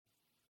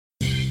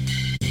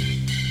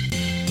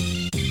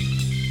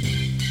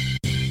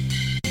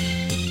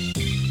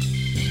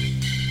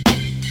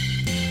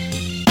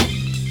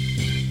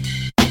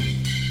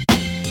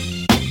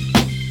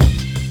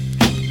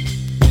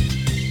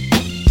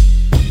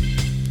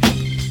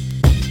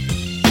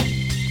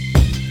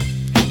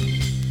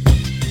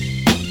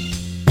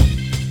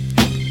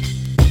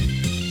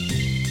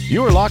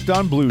You are Locked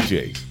On Blue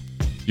Jays,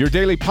 your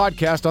daily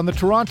podcast on the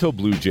Toronto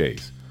Blue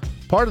Jays,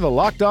 part of the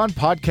Locked On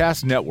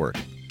Podcast Network,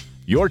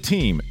 your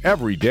team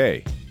every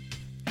day.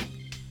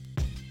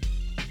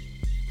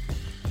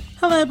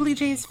 Hello, Blue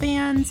Jays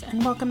fans,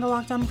 and welcome to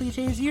Locked On Blue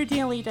Jays, your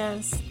daily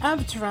dose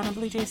of Toronto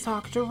Blue Jays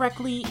talk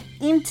directly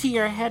into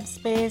your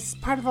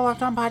headspace, part of the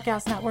Locked On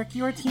Podcast Network,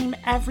 your team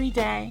every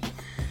day.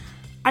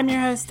 I'm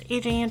your host,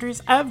 AJ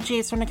Andrews of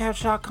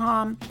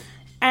JaysFromTheCouch.com,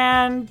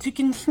 and to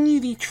continue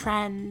the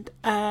trend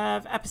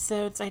of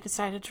episodes I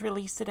decided to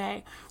release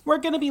today, we're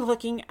going to be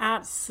looking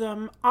at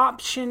some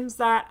options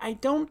that I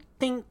don't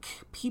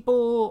think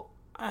people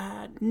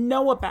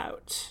know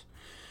about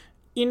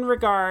in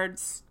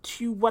regards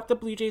to what the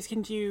Blue Jays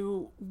can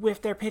do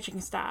with their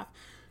pitching staff.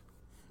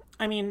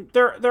 I mean,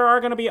 there are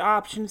going to be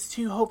options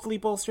to hopefully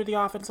bolster the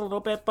offense a little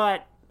bit,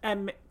 but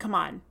come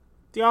on.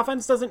 The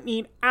offense doesn't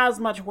need as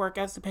much work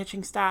as the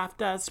pitching staff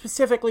does,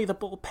 specifically the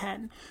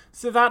bullpen.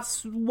 So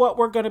that's what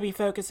we're going to be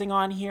focusing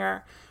on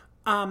here.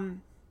 The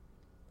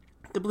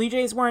Blue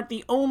Jays weren't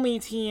the only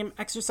team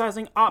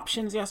exercising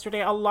options yesterday.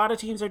 A lot of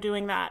teams are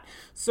doing that.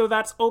 So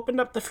that's opened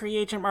up the free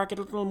agent market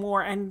a little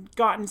more and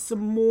gotten some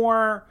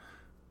more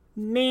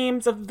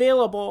names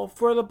available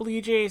for the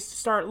Blue Jays to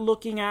start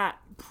looking at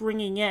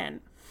bringing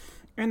in.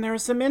 And there are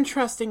some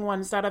interesting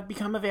ones that have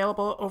become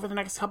available over the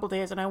next couple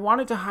days, and I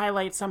wanted to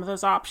highlight some of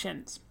those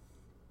options.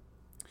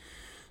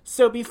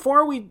 So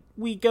before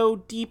we go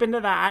deep into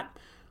that,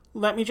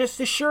 let me just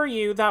assure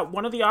you that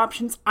one of the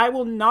options I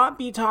will not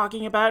be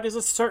talking about is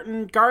a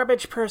certain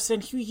garbage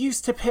person who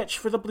used to pitch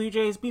for the Blue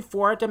Jays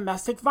before a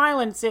domestic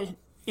violence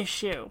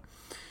issue.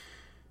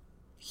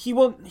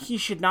 He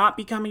should not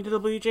be coming to the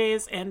Blue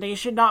Jays, and they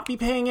should not be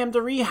paying him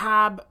to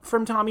rehab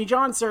from Tommy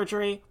John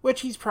surgery,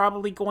 which he's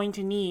probably going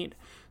to need.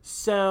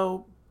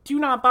 So do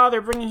not bother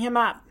bringing him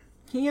up.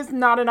 He is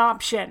not an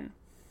option.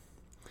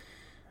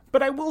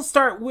 But I will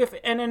start with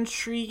an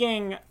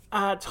intriguing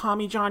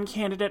Tommy John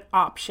candidate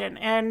option.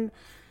 And,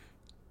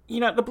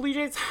 the Blue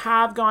Jays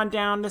have gone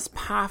down this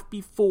path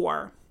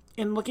before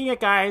in looking at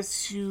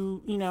guys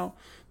who,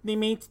 they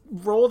may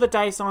roll the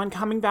dice on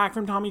coming back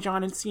from Tommy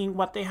John and seeing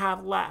what they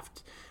have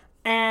left.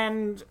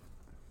 And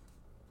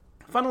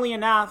funnily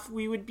enough,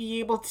 we would be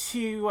able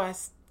to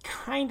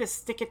kind of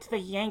stick it to the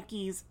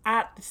Yankees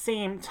at the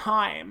same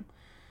time,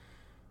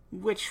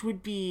 which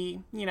would be,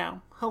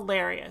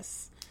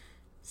 hilarious.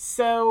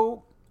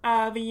 So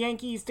the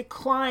Yankees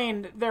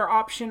declined their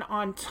option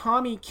on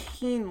Tommy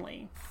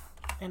Kahnle,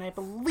 and I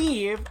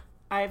believe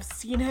I've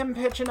seen him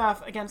pitch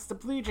enough against the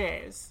Blue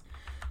Jays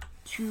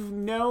to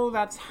know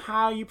that's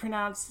how you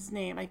pronounce his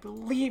name. I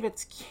believe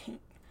it's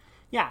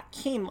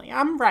Kahnle.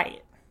 I'm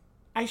right.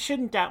 I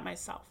shouldn't doubt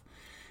myself.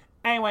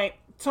 Anyway,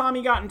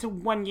 Tommy got into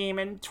one game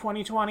in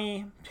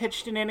 2020,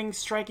 pitched an inning,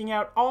 striking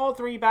out all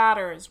three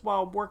batters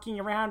while working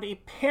around a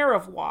pair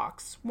of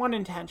walks, one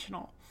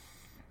intentional.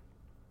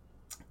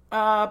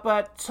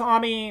 But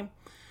Tommy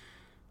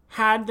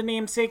had the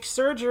namesake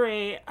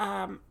surgery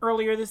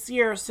earlier this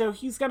year, so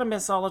he's going to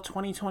miss all of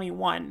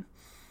 2021.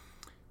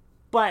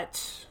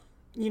 But,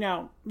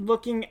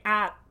 looking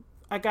at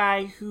a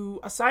guy who,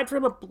 aside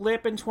from a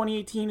blip in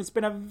 2018, has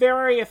been a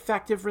very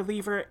effective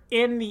reliever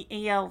in the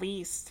AL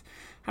East.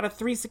 Had a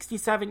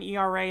 3.67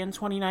 ERA in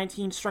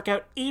 2019, struck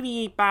out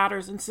 88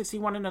 batters in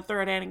 61 and a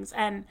third innings.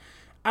 And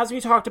as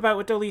we talked about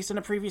with Dolis in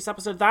a previous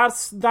episode,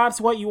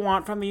 that's what you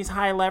want from these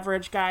high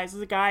leverage guys,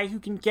 is a guy who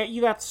can get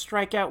you that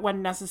strikeout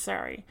when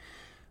necessary.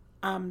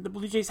 The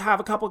Blue Jays have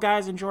a couple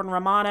guys in Jordan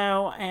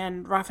Romano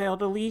and Rafael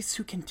Dolis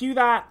who can do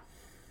that.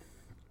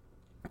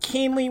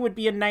 Kahnle would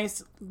be a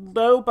nice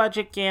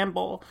low-budget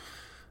gamble.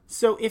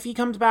 So if he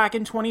comes back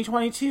in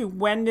 2022,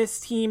 when this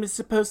team is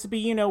supposed to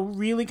be,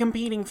 really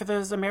competing for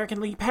those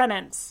American League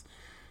pennants,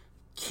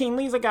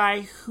 Kahnle's a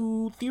guy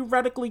who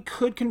theoretically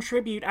could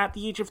contribute at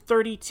the age of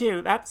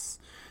 32. That's,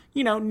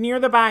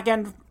 near the back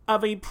end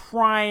of a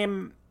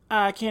prime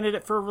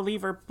candidate for a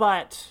reliever.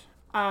 But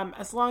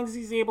as long as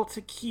he's able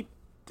to keep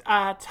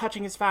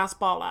touching his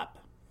fastball up.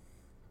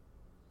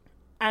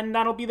 And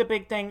that'll be the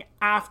big thing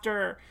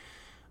after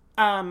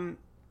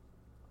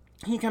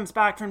he comes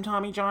back from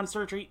Tommy John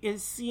surgery,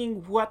 is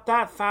seeing what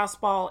that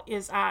fastball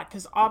is at,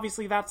 because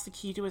obviously that's the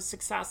key to his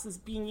success, is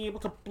being able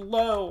to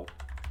blow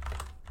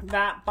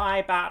that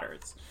by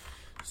batters.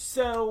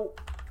 So,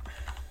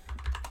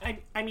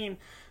 I mean,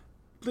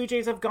 Blue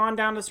Jays have gone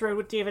down this road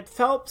with David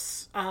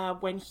Phelps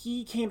when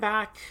he came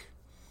back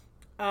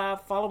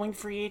following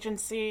free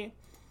agency.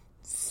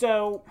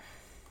 So,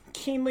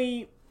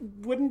 Kahnle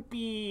wouldn't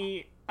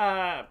be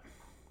a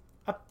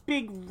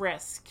big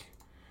risk.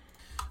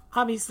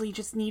 Obviously,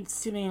 just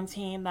needs to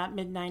maintain that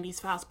mid-90s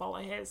fastball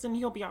of his, and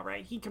he'll be all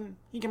right. He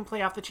can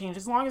play off the change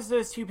as long as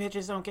those two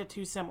pitches don't get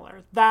too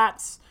similar.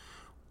 That's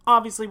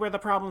obviously where the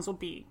problems will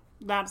be.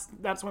 That's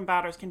when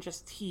batters can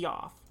just tee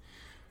off.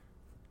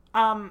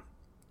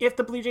 If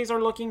the Blue Jays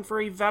are looking for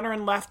a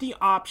veteran lefty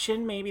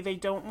option, maybe they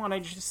don't want to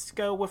just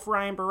go with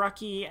Ryan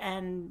Borucki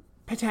and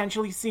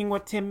potentially seeing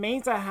what Tim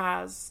Mesa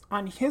has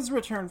on his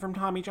return from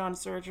Tommy John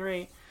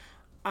surgery.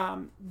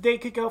 They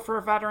could go for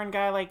a veteran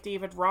guy like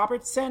David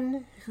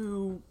Robertson,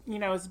 who,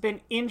 has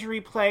been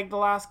injury plagued the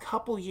last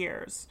couple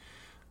years.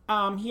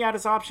 He had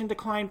his option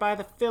declined by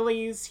the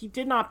Phillies. He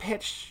did not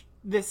pitch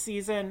this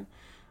season.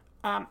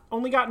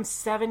 Only gotten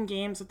 7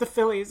 games with the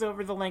Phillies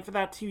over the length of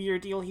that 2-year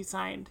deal he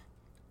signed.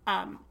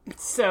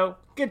 So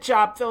good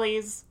job,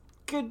 Phillies.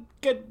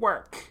 Good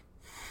work.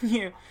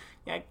 You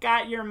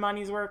got your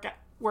money's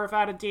worth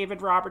out of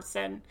David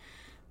Robertson.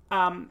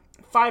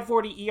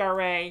 5.40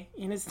 ERA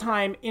in his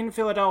time in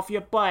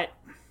Philadelphia, but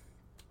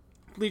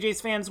Blue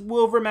Jays fans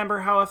will remember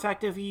how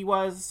effective he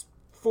was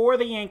for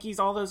the Yankees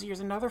all those years.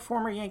 Another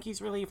former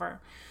Yankees reliever.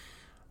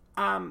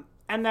 And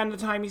then the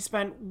time he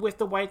spent with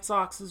the White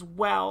Sox as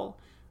well.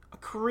 A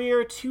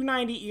career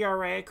 2.90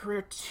 ERA, a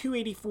career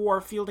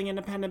 2.84 fielding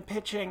independent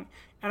pitching,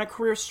 and a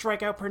career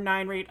strikeout per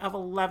 9 rate of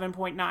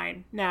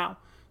 11.9. Now,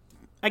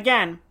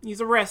 again, he's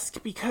a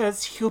risk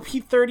because he'll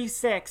be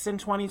 36 in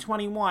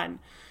 2021.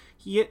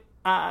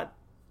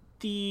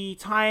 The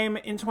time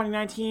in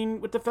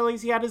 2019 with the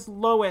Phillies, he had his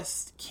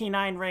lowest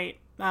K9 rate,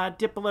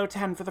 dip below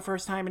 10 for the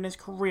first time in his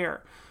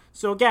career.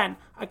 So again,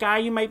 a guy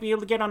you might be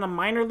able to get on a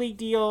minor league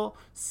deal,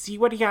 see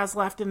what he has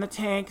left in the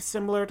tank,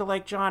 similar to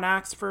like John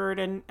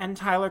Axford and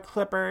Tyler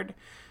Clippard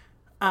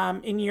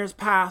in years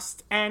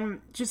past,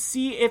 and just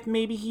see if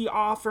maybe he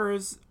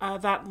offers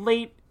that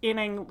late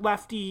inning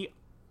lefty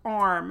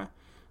arm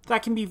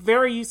that can be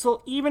very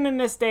useful even in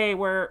this day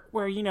where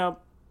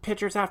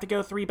pitchers have to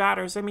go 3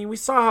 batters. I mean, we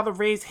saw how the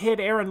Rays hit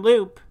Aaron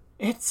Loup.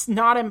 It's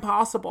not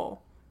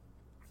impossible.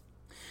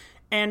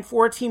 And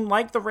for a team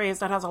like the Rays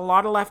that has a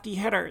lot of lefty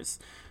hitters,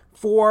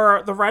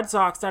 for the Red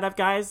Sox that have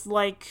guys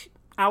like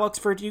Alex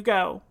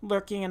Verdugo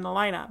lurking in the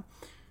lineup,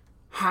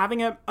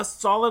 having a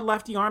solid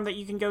lefty arm that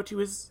you can go to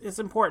is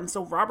important.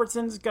 So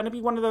Robertson's going to be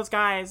one of those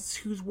guys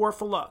who's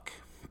worth a look.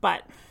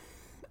 But,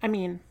 I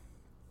mean,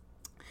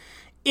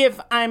 if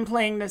I'm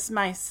playing this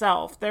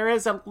myself, there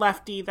is a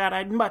lefty that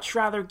I'd much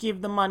rather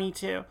give the money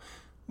to.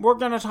 We're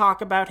going to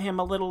talk about him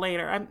a little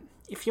later.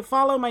 If you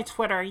follow my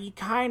Twitter, you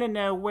kind of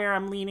know where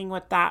I'm leaning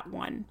with that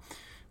one.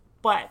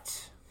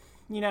 But,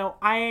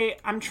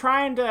 I'm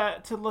trying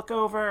to look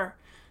over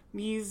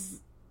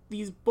these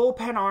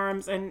bullpen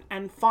arms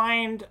and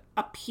find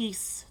a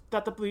piece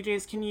that the Blue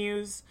Jays can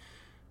use.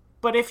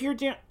 But if you're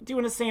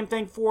doing the same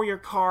thing for your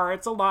car,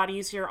 it's a lot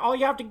easier. All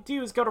you have to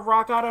do is go to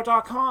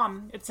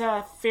rockauto.com. It's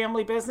a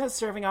family business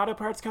serving auto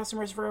parts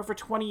customers for over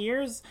 20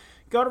 years.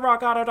 Go to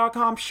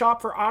rockauto.com,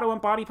 shop for auto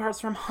and body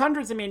parts from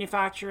hundreds of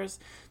manufacturers.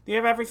 They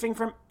have everything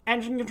from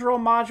engine control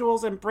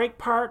modules and brake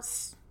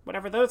parts,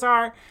 whatever those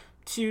are,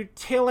 to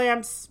tail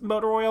lamps,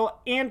 motor oil,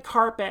 and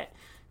carpet.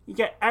 You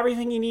get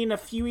everything you need in a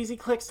few easy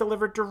clicks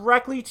delivered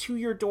directly to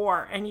your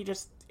door. And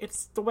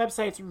the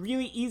website's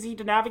really easy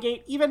to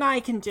navigate. Even I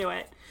can do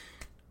it.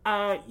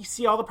 You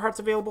see all the parts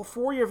available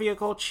for your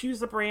vehicle. Choose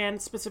the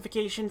brand,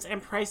 specifications,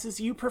 and prices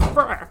you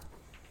prefer.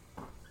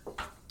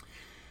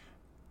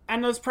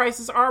 And those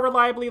prices are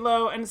reliably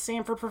low and the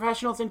same for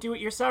professionals and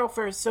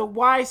do-it-yourselfers. So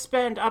why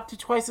spend up to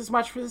twice as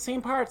much for the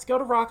same parts? Go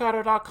to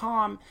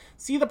rockauto.com,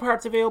 see the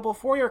parts available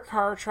for your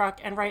car or truck,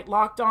 and write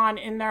Locked On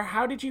in their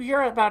How Did You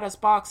Hear About Us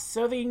box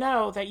so they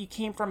know that you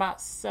came from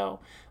us.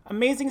 So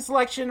amazing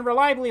selection,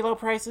 reliably low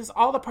prices,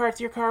 all the parts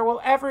your car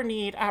will ever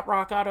need at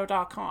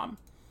rockauto.com.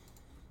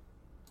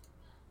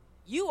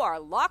 You are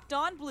Locked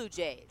On Blue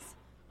Jays,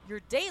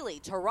 your daily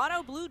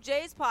Toronto Blue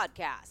Jays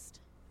podcast.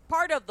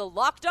 Part of the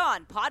Locked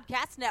On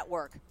Podcast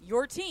Network,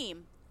 your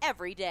team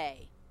every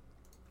day.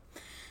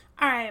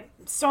 All right,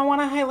 so I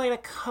want to highlight a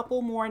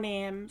couple more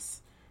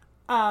names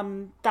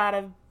that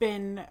have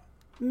been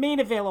made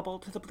available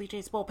to the Blue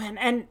Jays bullpen.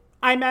 And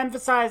I'm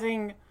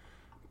emphasizing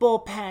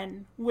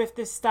bullpen with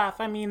this stuff.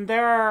 I mean,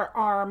 there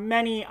are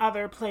many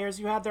other players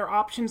who had their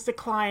options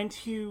declined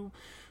who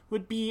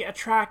would be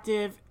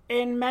attractive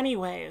in many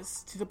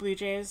ways to the Blue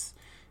Jays.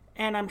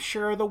 And I'm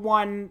sure the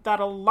one that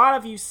a lot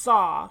of you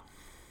saw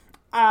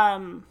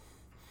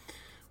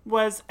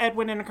was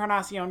Edwin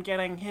Encarnacion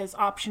getting his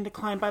option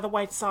declined by the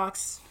White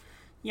Sox.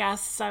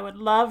 Yes, I would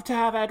love to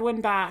have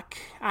Edwin back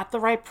at the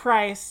right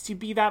price to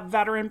be that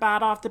veteran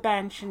bat off the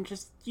bench and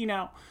just,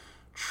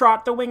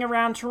 trot the wing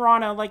around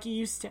Toronto like he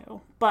used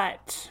to.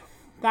 But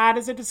that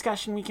is a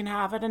discussion we can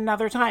have at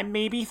another time.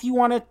 Maybe if you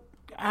want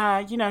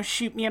to,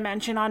 shoot me a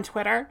mention on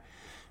Twitter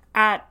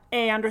at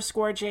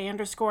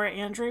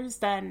 @A_J_Andrews,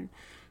 then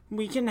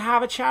we can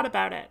have a chat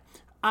about it.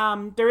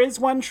 There is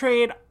one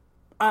trade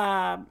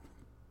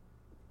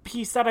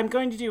piece that I'm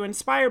going to do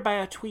inspired by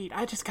a tweet.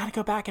 I just got to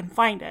go back and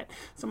find it.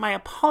 So my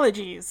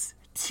apologies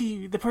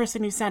to the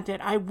person who sent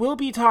it. I will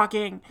be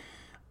talking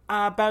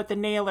about the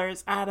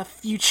Nailers at a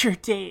future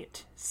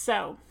date.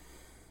 So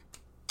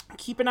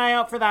keep an eye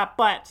out for that.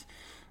 But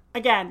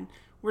again,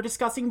 we're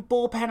discussing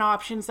bullpen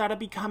options that have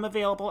become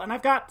available. And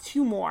I've got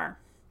 2 more.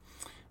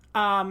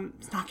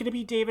 It's not going to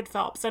be David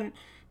Phelps. And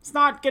it's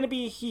not going to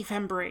be Heath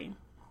Hembree.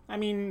 I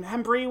mean,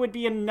 Hembree would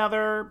be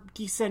another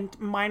decent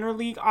minor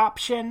league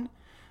option.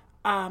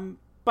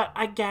 But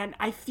again,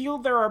 I feel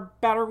there are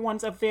better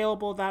ones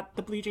available that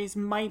the Blue Jays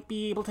might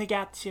be able to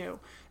get to.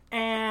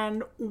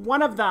 And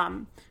one of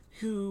them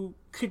who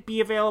could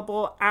be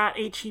available at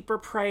a cheaper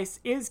price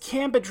is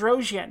Cam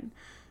Bedrosian.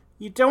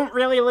 You don't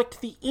really look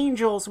to the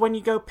Angels when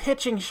you go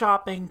pitching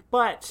shopping,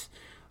 but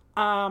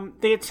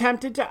they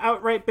attempted to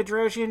outright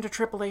Bedrosian to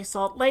AAA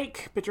Salt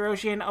Lake.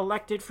 Bedrosian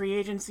elected free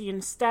agency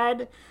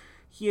instead.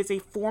 He is a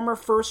former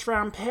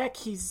first-round pick.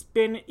 He's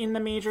been in the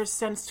majors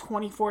since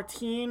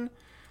 2014.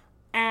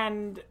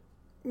 And,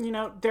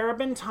 there have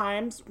been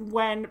times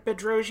when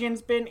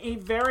Bedrosian's been a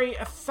very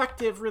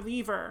effective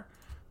reliever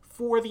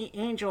for the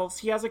Angels.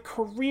 He has a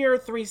career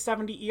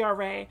 3.70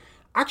 ERA.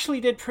 Actually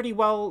did pretty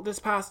well this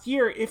past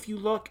year if you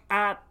look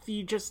at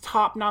the just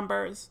top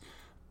numbers.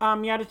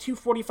 He had a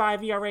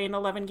 2.45 ERA in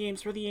 11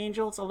 games for the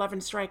Angels, 11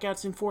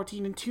 strikeouts in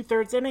 14 and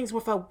 2/3 innings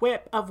with a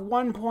whip of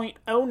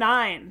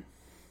 1.09.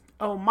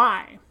 Oh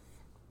my.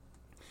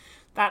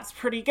 That's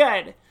pretty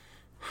good.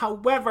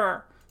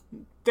 However,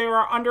 there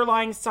are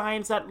underlying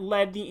signs that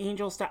led the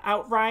Angels to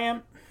outright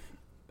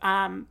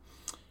him.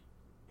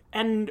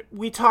 And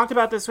we talked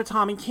about this with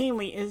Tommy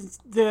Kahnle, is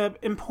the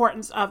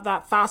importance of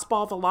that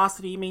fastball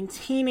velocity,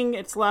 maintaining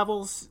its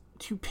levels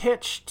to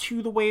pitch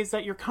to the ways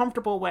that you're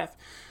comfortable with.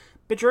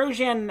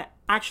 Bedrosian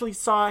actually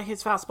saw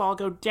his fastball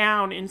go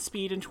down in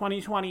speed in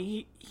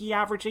 2020. He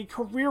averaged a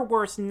career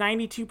worst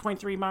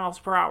 92.3 miles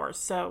per hour.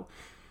 So,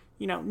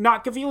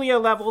 not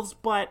Gavilia levels,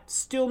 but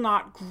still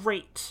not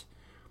great.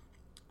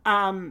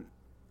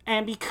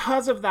 And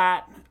because of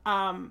that,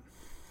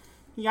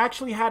 he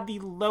actually had the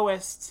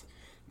lowest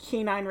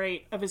K9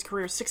 rate of his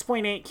career,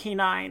 6.8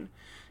 K9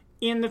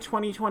 in the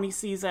 2020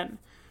 season.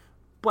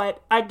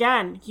 But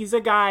again, he's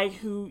a guy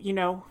who,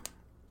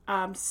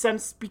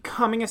 since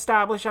becoming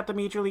established at the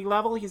major league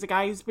level, he's a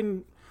guy who's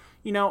been,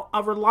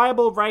 a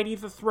reliable righty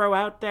to throw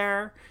out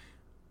there.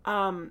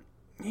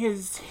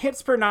 His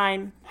hits per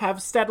nine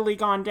have steadily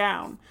gone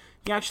down.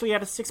 He actually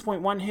had a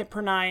 6.1 hit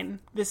per nine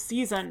this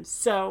season.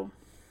 So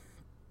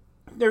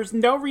there's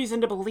no reason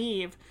to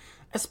believe,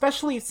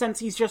 especially since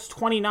he's just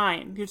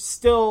 29, there's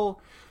still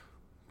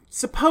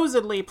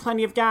supposedly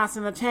plenty of gas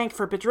in the tank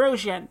for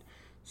Bedrosian.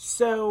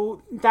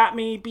 So that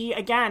may be,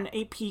 again,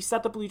 a piece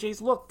that the Blue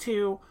Jays look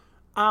to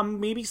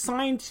maybe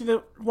sign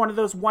to one of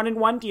those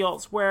 1-and-1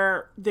 deals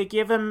where they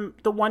give him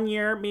the 1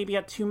 year, maybe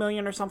at $2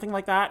 million or something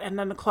like that, and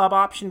then the club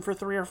option for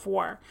 3 or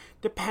 4,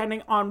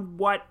 depending on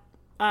what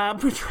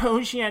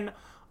Bedrosian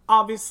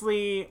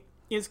obviously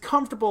is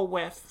comfortable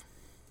with.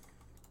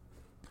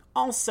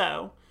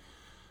 Also,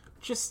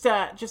 just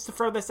to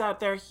throw this out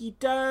there, he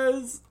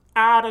does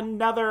add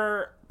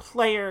another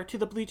player to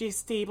the Blue Jays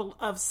stable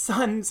of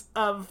sons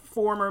of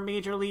former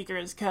major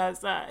leaguers,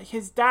 because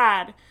his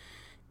dad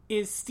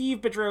is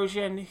Steve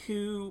Bedrosian,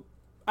 who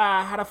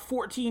had a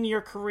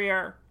 14-year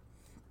career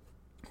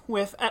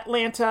with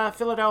Atlanta,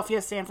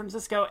 Philadelphia, San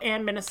Francisco,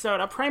 and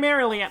Minnesota,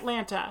 primarily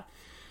Atlanta.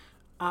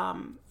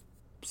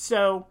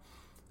 So,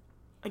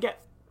 again,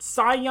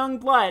 Cy Young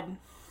blood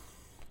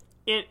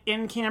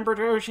in Cam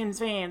Bedrosian's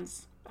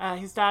veins.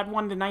 His dad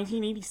won the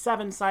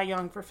 1987 Cy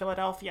Young for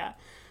Philadelphia.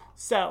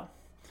 So,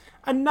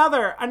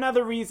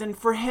 another reason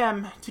for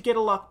him to get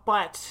a look.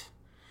 But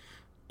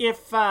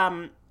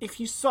if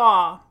you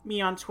saw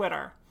me on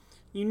Twitter,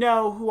 you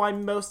know who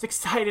I'm most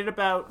excited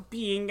about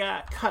being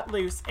cut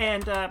loose.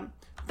 And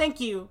thank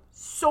you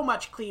so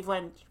much,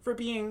 Cleveland, for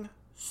being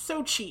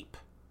so cheap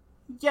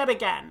yet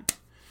again.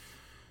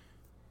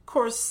 Of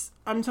course,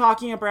 I'm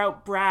talking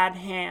about Brad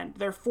Hand,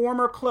 their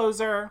former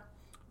closer,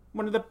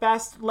 one of the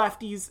best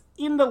lefties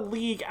in the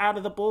league out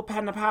of the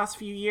bullpen the past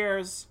few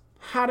years.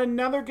 Had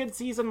another good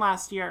season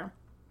last year.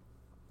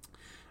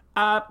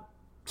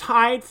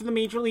 Tied for the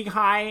major league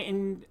high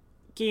in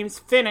games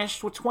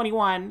finished with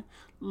 21.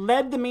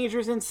 Led the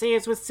majors in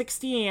saves with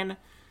 16.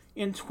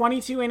 In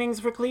 22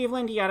 innings for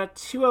Cleveland, he had a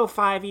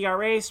 2.05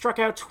 ERA. Struck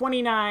out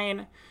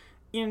 29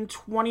 in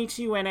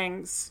 22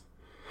 innings.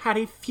 Had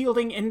a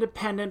fielding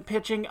independent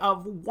pitching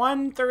of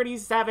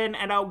 137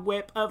 and a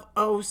whip of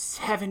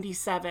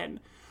 0.77.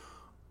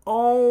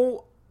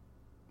 Oh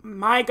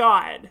my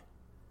God.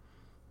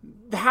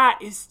 That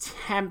is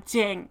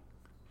tempting.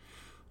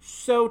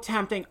 So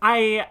tempting.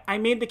 I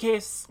made the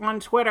case on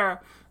Twitter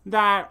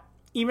that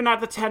even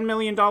at the $10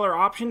 million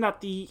option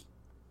that the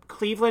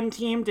Cleveland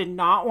team did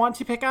not want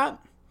to pick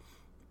up,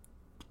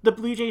 the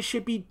Blue Jays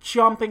should be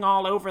jumping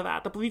all over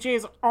that. The Blue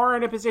Jays are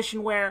in a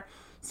position where,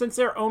 since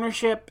their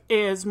ownership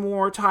is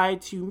more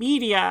tied to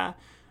media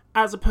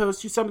as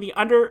opposed to some of the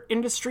other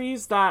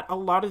industries that a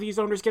lot of these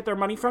owners get their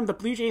money from, the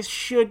Blue Jays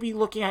should be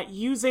looking at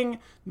using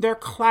their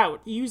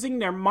clout, using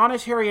their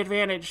monetary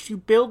advantage to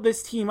build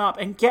this team up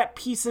and get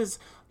pieces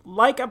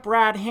like a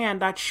Brad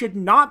Hand that should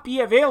not be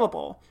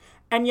available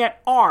and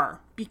yet are,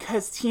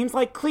 because teams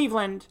like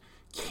Cleveland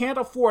can't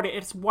afford it.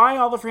 It's why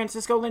all the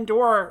Francisco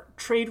Lindor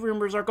trade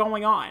rumors are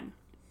going on.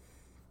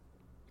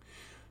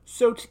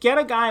 So to get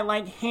a guy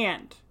like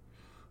Hand,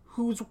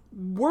 whose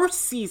worst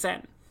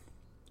season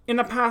in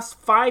the past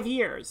 5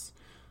 years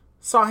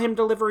saw him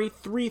deliver a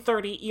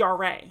 3.30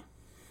 ERA.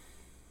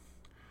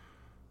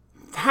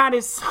 That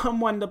is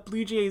someone the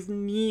Blue Jays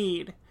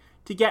need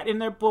to get in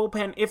their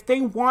bullpen if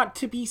they want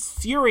to be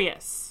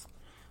serious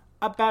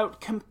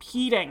about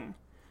competing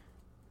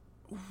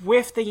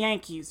with the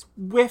Yankees,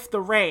 with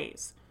the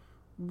Rays,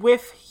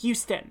 with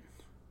Houston,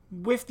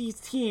 with these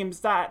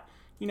teams that,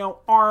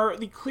 are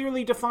the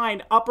clearly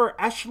defined upper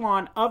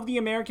echelon of the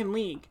American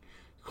League.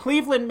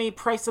 Cleveland may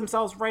price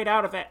themselves right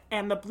out of it,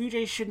 and the Blue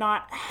Jays should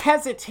not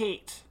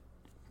hesitate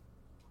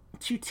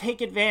to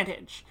take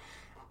advantage.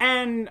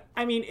 And,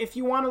 if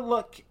you want to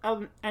look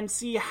and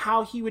see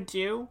how he would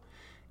do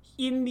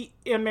in the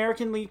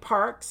American League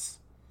parks,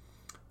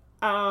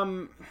 he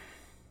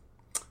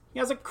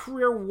has a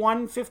career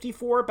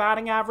 154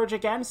 batting average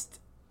against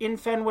in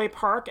Fenway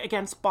Park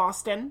against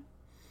Boston.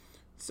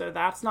 So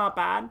that's not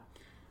bad.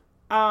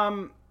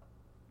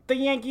 The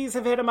Yankees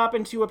have hit him up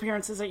in 2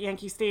 appearances at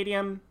Yankee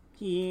Stadium.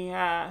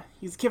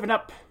 He's given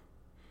up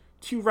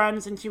 2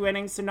 runs in 2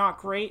 innings, so not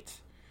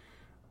great.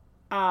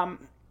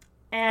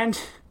 And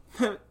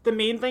the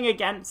main thing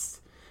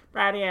against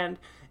Brad Hand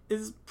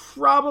is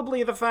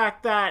probably the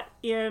fact that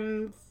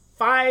in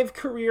 5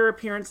 career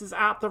appearances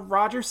at the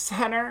Rogers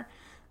Center,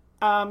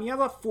 he has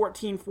a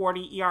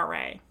 14.40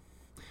 ERA.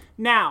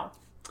 Now,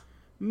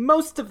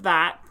 most of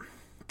that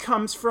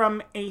comes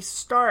from a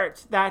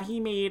start that he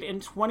made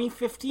in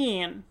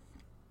 2015,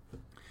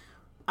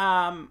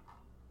 and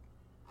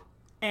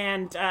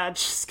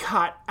just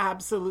got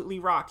absolutely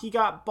rocked. He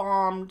got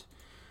bombed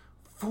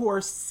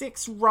for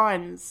 6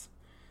 runs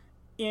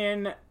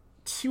in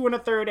 2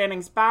 1/3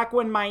 innings, back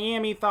when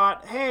Miami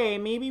thought, hey,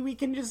 maybe we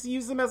can just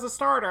use him as a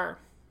starter.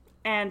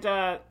 And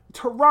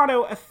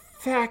Toronto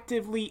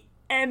effectively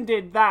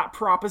ended that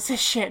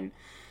proposition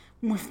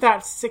with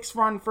that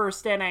 6-run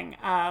first inning.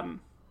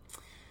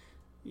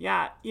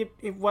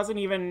 It wasn't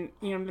even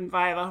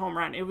via the home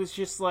run. It was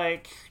just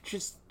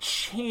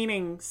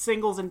chaining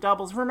singles and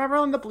doubles.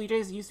 Remember when the Blue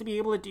Jays used to be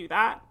able to do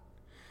that?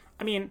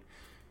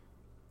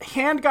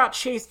 Hand got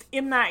chased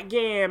in that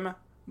game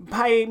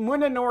by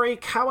Munenori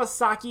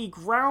Kawasaki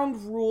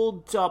ground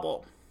rule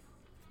double.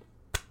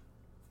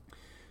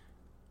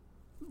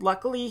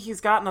 Luckily,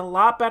 he's gotten a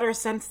lot better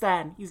since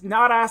then. He's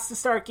not asked to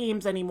start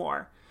games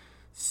anymore.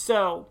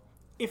 So,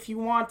 if you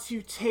want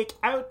to take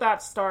out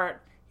that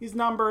start, his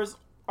numbers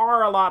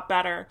are a lot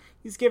better.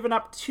 He's given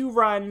up 2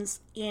 runs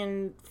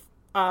in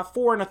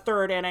 4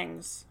 1/3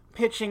 innings,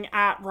 pitching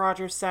at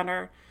Rogers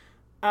Center.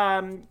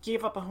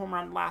 Gave up a home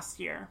run last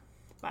year,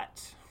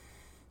 but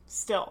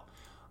still,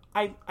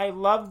 I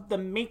love the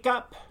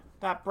makeup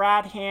that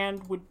Brad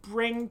Hand would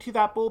bring to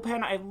that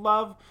bullpen. I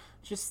love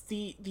just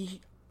the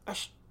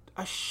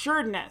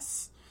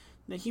assuredness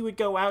that he would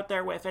go out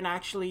there with and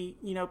actually,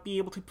 be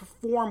able to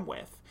perform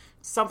with.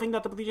 Something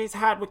that the Blue Jays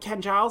had with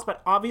Ken Giles,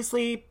 but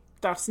obviously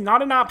that's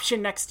not an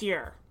option next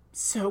year.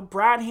 So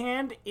Brad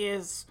Hand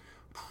is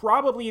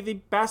probably the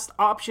best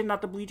option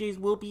that the Blue Jays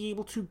will be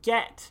able to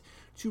get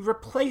to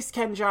replace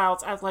Ken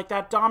Giles as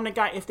that dominant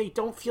guy if they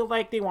don't feel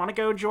like they want to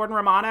go Jordan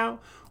Romano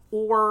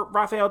or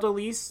Rafael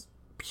Dolis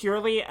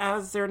purely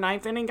as their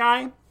 9th inning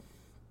guy.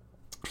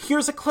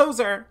 Here's a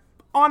closer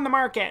on the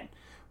market,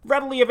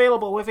 readily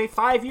available with a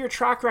 5-year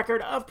track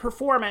record of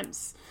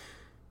performance.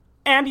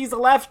 And he's a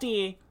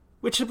lefty,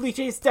 which the Blue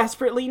Jays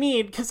desperately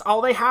need because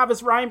all they have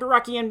is Ryan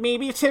Borucki and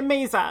maybe Tim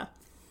Meza.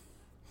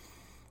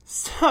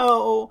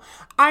 So,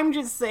 I'm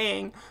just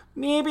saying,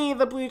 maybe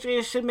the Blue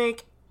Jays should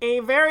make a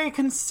very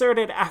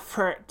concerted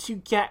effort to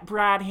get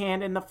Brad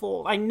Hand in the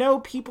fold. I know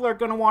people are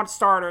going to want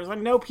starters. I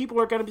know people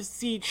are going to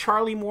see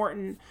Charlie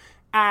Morton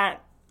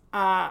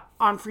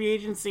on free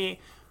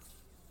agency.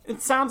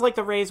 It sounds like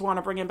the Rays want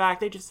to bring him back.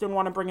 They just didn't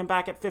want to bring him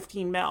back at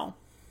 $15 million.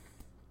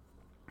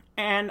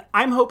 And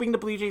I'm hoping the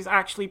Blue Jays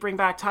actually bring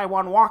back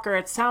Taijuan Walker.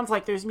 It sounds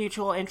like there's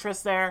mutual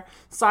interest there.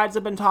 Sides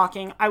have been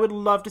talking. I would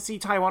love to see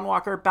Taijuan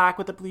Walker back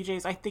with the Blue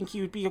Jays. I think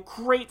he would be a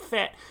great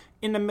fit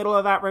in the middle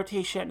of that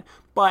rotation.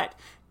 But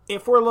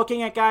if we're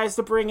looking at guys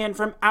to bring in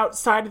from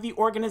outside of the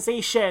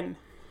organization,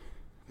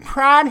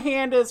 Brad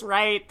Hand is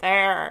right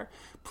there.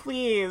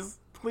 Please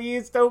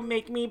don't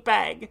make me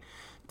beg.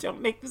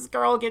 Don't make this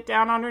girl get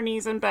down on her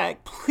knees and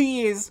beg.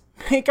 Please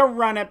make a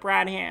run at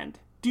Brad Hand.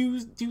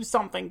 Do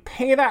something.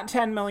 Pay that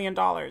 $10 million.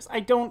 I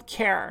don't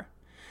care.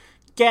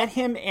 Get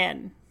him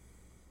in.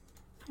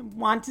 I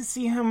want to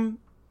see him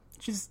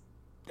just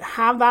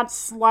have that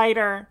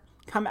slider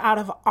come out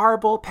of our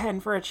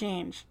bullpen for a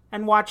change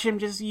and watch him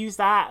just use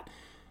that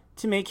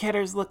to make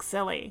hitters look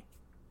silly.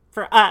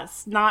 For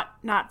us,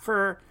 not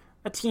for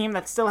a team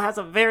that still has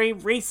a very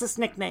racist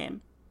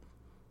nickname.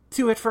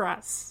 Do it for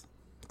us.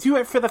 Do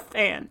it for the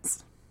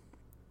fans.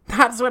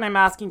 That's what I'm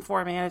asking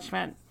for,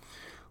 management.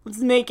 Let's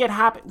make it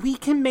happen. We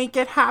can make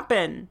it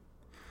happen.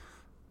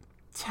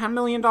 $10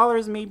 million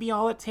may be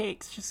all it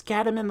takes. Just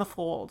get him in the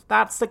fold.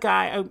 That's the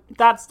guy.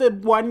 That's the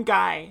one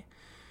guy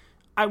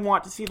I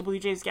want to see the Blue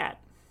Jays get.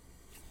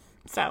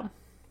 So,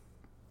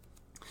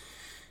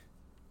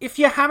 if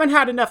you haven't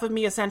had enough of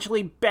me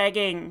essentially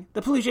begging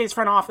the Blue Jays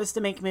front office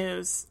to make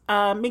moves,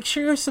 make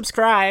sure you're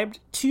subscribed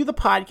to the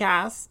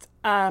podcast.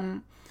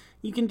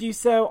 You can do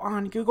so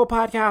on Google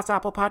Podcasts,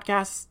 Apple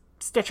Podcasts,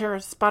 Stitcher,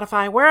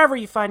 Spotify, wherever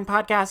you find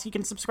podcasts. You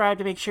can subscribe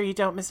to make sure you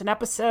don't miss an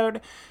episode.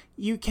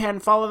 You can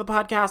follow the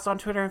podcast on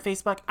Twitter and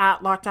Facebook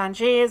at Locked On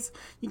Jays.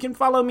 You can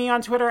follow me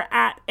on Twitter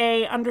at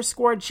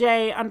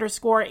 @A_J_Andrews.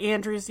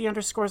 The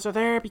underscores are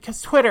there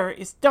because Twitter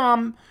is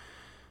dumb,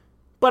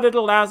 but it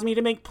allows me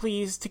to make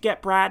pleas to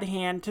get Brad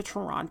Hand to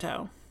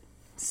Toronto.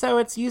 So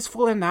it's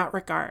useful in that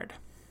regard.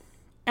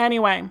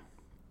 Anyway,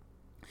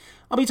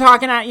 I'll be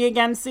talking at you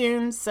again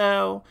soon.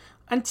 So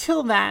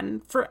until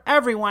then, for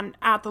everyone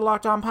at the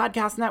Locked On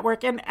Podcast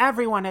Network and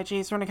everyone at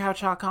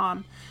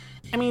jaysfromthecouch.com,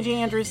 I'm AJ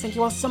Andrews. Thank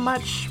you all so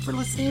much for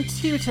listening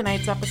to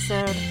tonight's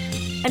episode.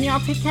 And y'all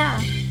take care.